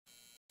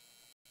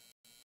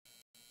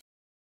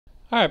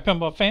Alright,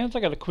 pinball fans, I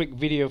got a quick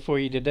video for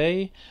you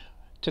today.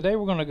 Today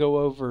we're going to go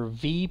over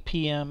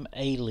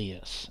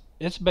VPMAlias.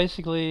 It's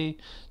basically,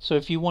 so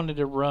if you wanted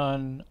to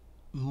run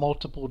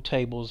multiple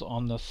tables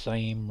on the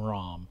same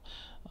ROM.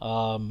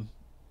 I'm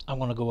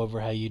going to go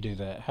over how you do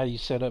that. How you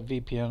set up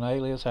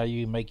VPMAlias, how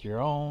you make your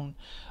own.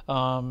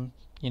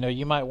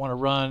 You might want to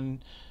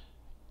run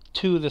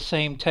two of the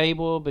same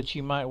table, but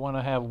you might want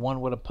to have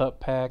one with a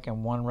puppack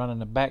and one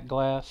running a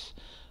backglass.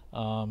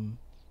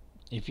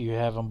 If you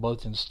have them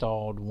both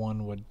installed,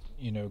 one would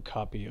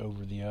copy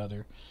over the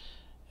other.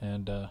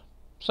 And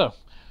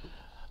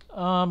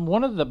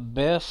one of the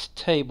best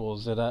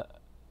tables that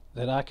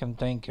I can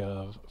think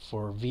of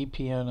for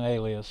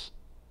VPMAlias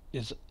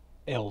is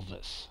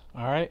Elvis.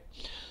 Alright,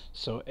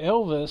 so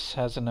Elvis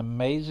has an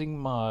amazing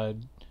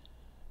mod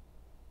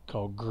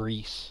called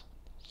Grease,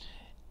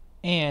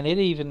 and it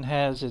even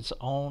has its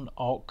own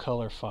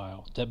altcolor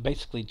file that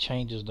basically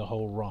changes the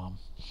whole ROM.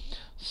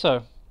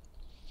 So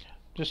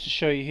just to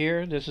show you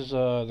here, this is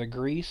the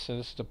Grease, so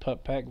this is the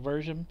puppack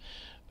version.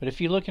 But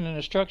if you look in the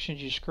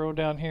instructions, you scroll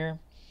down here,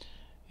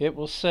 it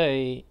will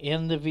say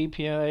in the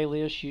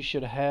VPMAlias you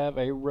should have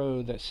a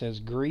row that says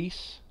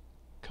Grease,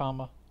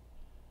 comma,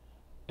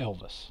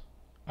 Elvis.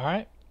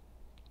 Alright,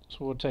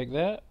 so we'll take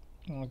that,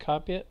 I'm going to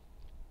copy it,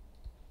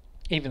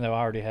 even though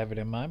I already have it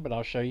in mind, but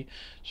I'll show you.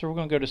 So we're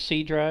going to go to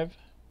C drive,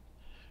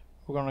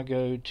 we're going to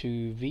go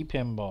to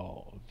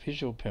VPinball,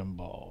 Visual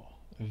Pinball,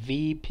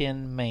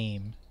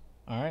 VPinMain.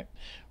 Alright,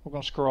 we're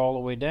going to scroll all the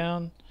way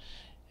down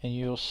and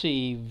you'll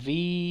see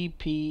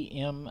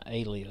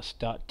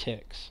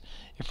VPMAlias.txt.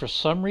 If for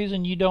some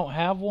reason you don't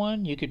have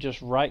one, you could just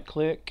right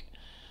click,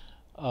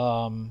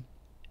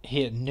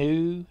 hit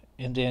new,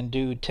 and then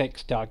do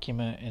text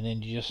document, and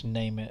then you just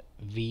name it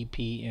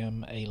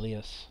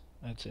VPMAlias.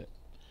 That's it.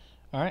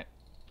 Alright,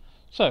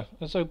 so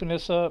let's open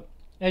this up.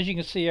 As you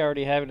can see, I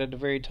already have it at the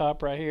very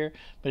top right here,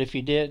 but if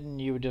you didn't,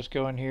 you would just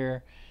go in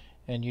here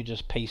and you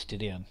just paste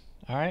it in.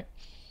 Alright,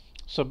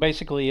 so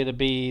basically it'll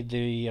be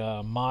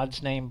the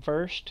mod's name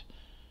first,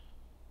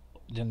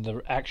 then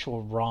the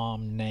actual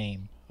ROM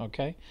name.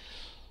 Okay,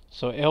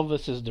 so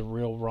Elvis is the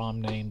real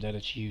ROM name that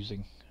it's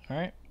using.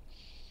 Alright,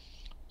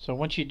 so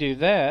once you do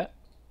that,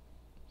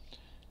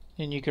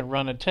 then you can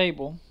run a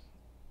table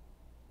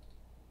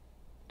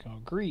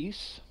called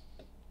Grease,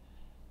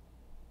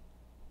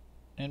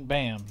 and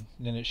bam,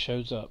 then it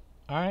shows up.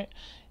 Alright,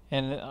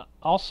 and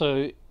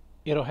also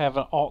it'll have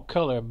an alt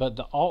color, but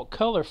the alt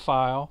color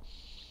file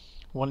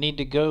will need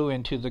to go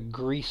into the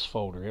Grease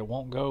folder. It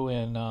won't go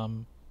in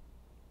the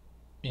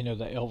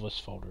Elvis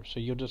folder.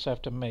 So you'll just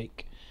have to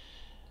make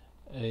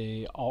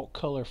a alt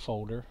color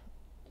folder,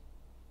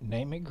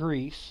 name it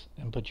Grease,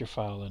 and put your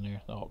file in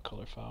there, the alt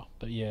color file.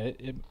 But yeah,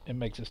 it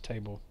makes this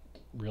table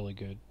really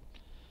good.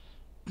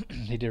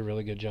 He did a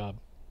really good job.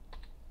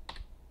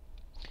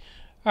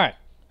 Alright,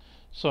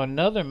 so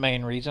another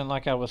main reason,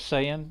 like I was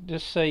saying,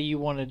 just say you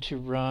wanted to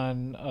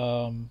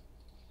run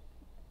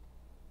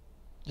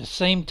the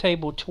same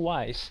table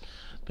twice,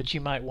 but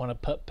you might want a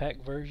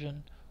puppack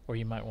version or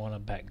you might want a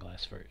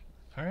backglass version.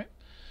 Alright,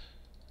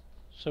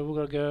 so we're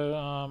going to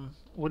go,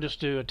 we'll just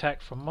do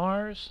Attack from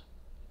Mars.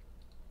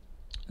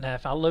 Now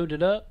if I load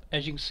it up,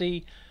 as you can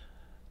see,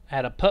 I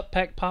had a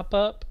puppack pop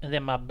up and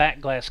then my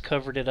backglass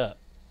covered it up.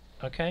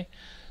 Okay,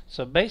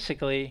 so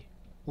basically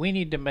we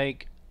need to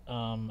make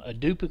a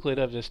duplicate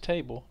of this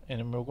table, and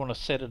then we're going to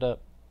set it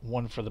up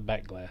one for the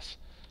backglass.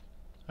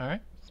 Alright,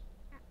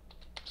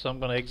 so I'm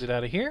going to exit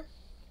out of here,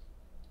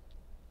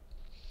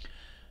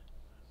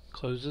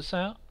 close this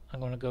out. I'm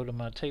going to go to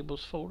my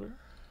tables folder.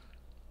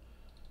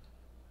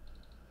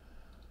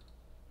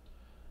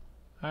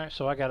 Alright,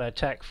 so I got an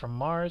Attack from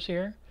Mars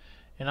here,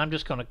 and I'm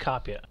just going to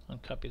copy it. I'll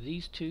copy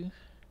these two,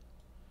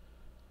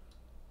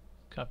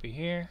 copy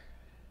here,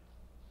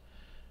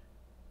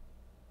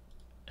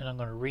 and I'm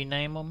going to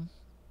rename them.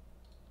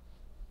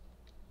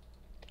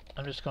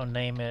 I'm just going to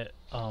name it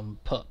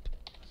Pup.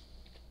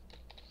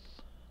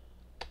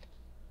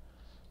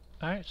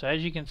 Alright, so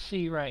as you can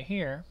see right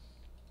here,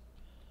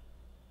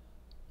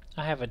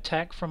 I have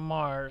Attack from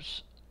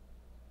Mars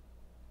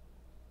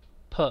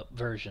Pup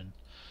version.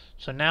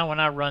 So now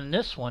when I run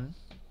this one,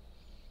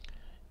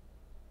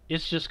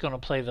 it's just going to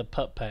play the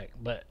puppack,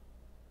 but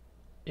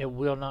it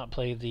will not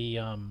play the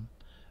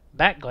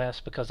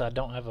backglass because I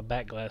don't have a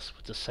backglass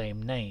with the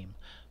same name.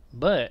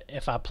 But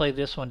if I play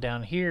this one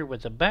down here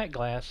with the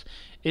backglass,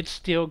 it's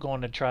still going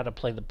to try to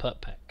play the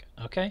puppack.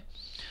 Okay,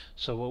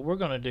 so what we're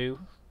going to do,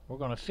 we're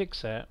going to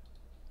fix that.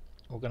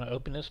 We're going to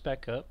open this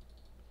back up,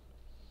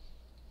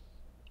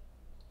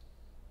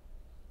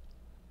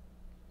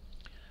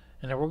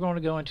 and then we're going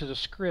to go into the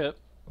script.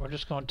 We're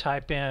just going to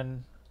type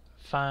in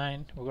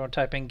we're going to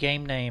type in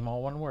game name,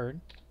 all one word.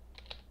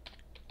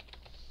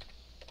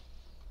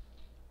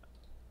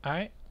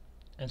 Alright,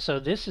 and so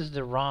this is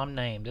the ROM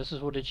name. This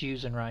is what it's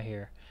using right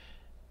here,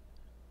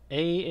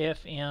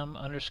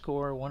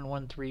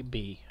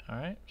 AFM_113B.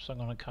 Alright, so I'm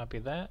going to copy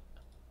that,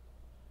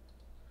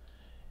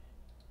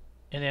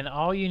 and then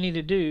all you need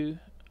to do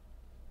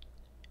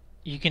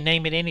You can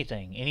name it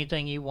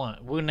anything you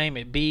want. We'll name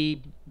it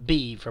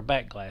BB for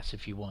backglass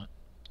if you want.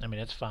 I mean,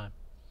 that's fine.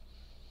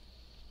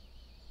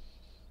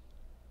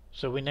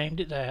 So we named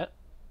it that.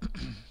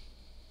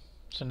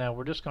 So now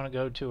we're just going to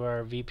go to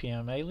our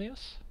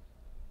VPMAlias.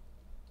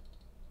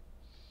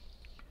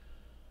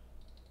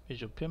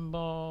 Visual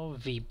Pinball,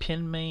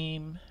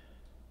 VPNMAIM,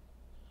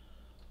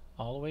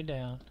 all the way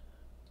down.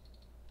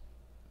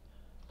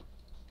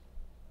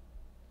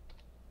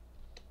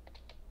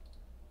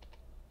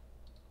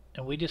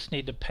 And we just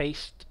need to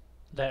paste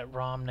that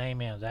ROM name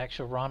in, the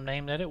actual ROM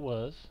name that it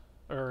was,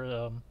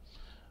 or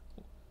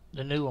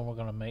the new one we're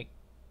going to make.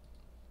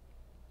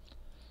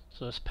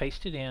 So let's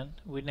paste it in.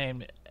 We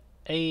named it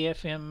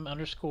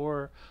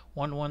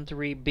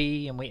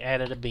AFM_113B, and we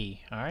added a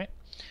B. Alright,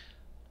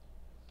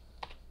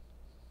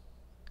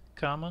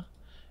 comma,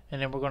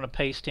 and then we're going to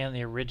paste in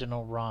the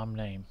original ROM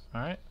name.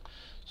 Alright,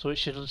 so it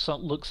should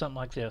look something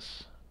like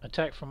this: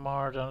 attack from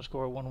Mars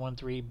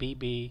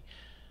 _113BB,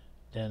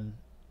 then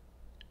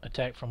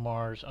attack from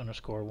Mars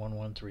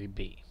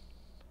 _113B.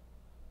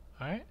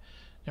 Alright,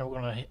 now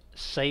we're going to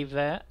save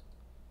that.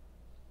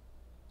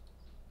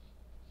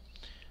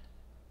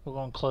 We're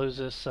going to close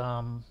this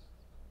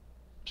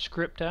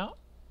script out.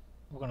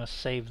 We're going to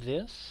save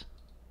this,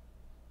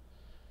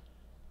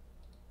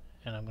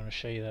 and I'm going to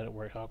show you that it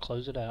works. I'll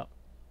close it out.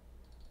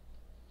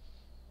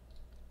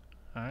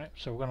 Alright,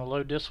 so we're going to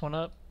load this one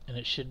up, and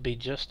it should be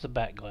just the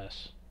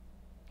backglass.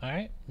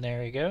 Alright,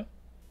 there you go.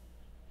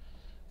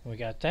 We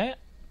got that.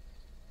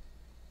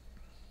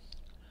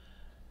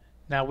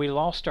 Now we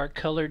lost our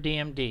color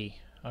DMD.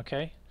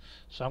 Okay,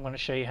 so I'm going to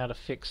show you how to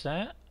fix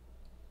that.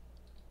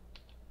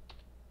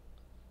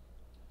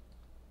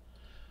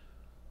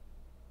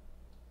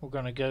 We're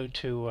going to go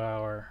to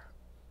our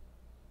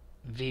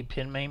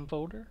VPNMAIM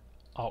folder,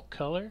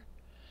 altcolor,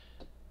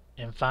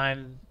 and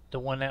find the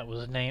one that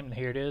was named.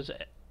 Here it is,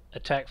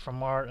 attack from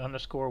Mars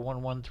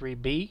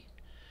 _113B.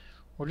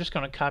 We're just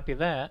going to copy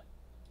that,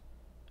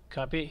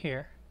 copy it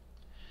here,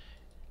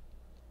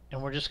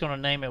 and we're just going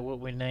to name it what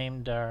we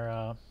named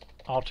our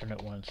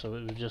alternate one. So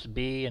it was just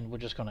B, and we're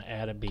just going to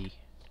add a B.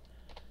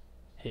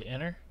 Hit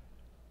enter.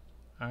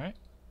 Alright,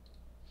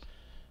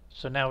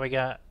 so now we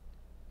got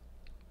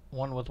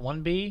one with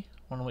 1B,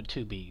 one with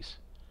 2 B's.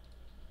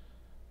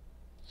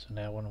 So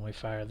now when we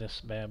fire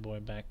this bad boy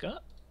back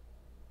up,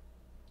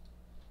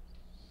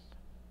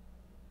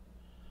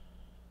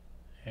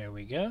 there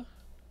we go.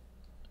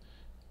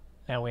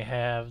 Now we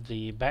have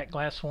the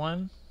backglass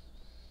one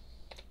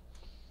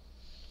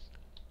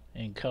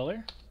in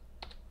color,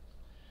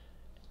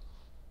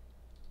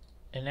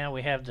 and now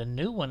we have the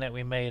new one that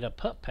we made, a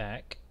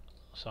puppack.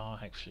 So I'll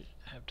actually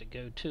have to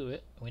go to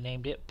it. We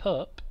named it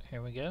Pup.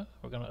 Here we go.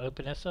 We're going to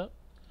open this up,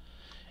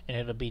 and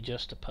it'll be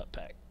just a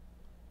puppack.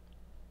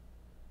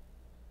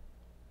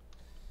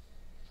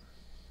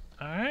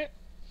 Alright,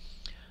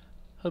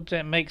 hope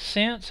that makes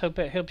sense. Hope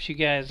that helps you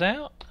guys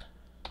out.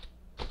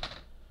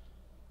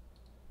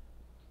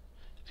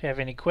 If you have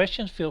any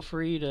questions, feel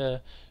free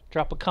to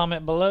drop a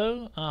comment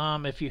below.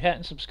 If you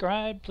hadn't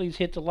subscribed, please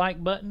hit the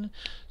like button,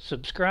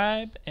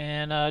 subscribe,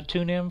 and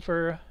tune in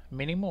for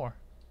many more.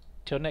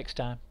 Till next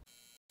time.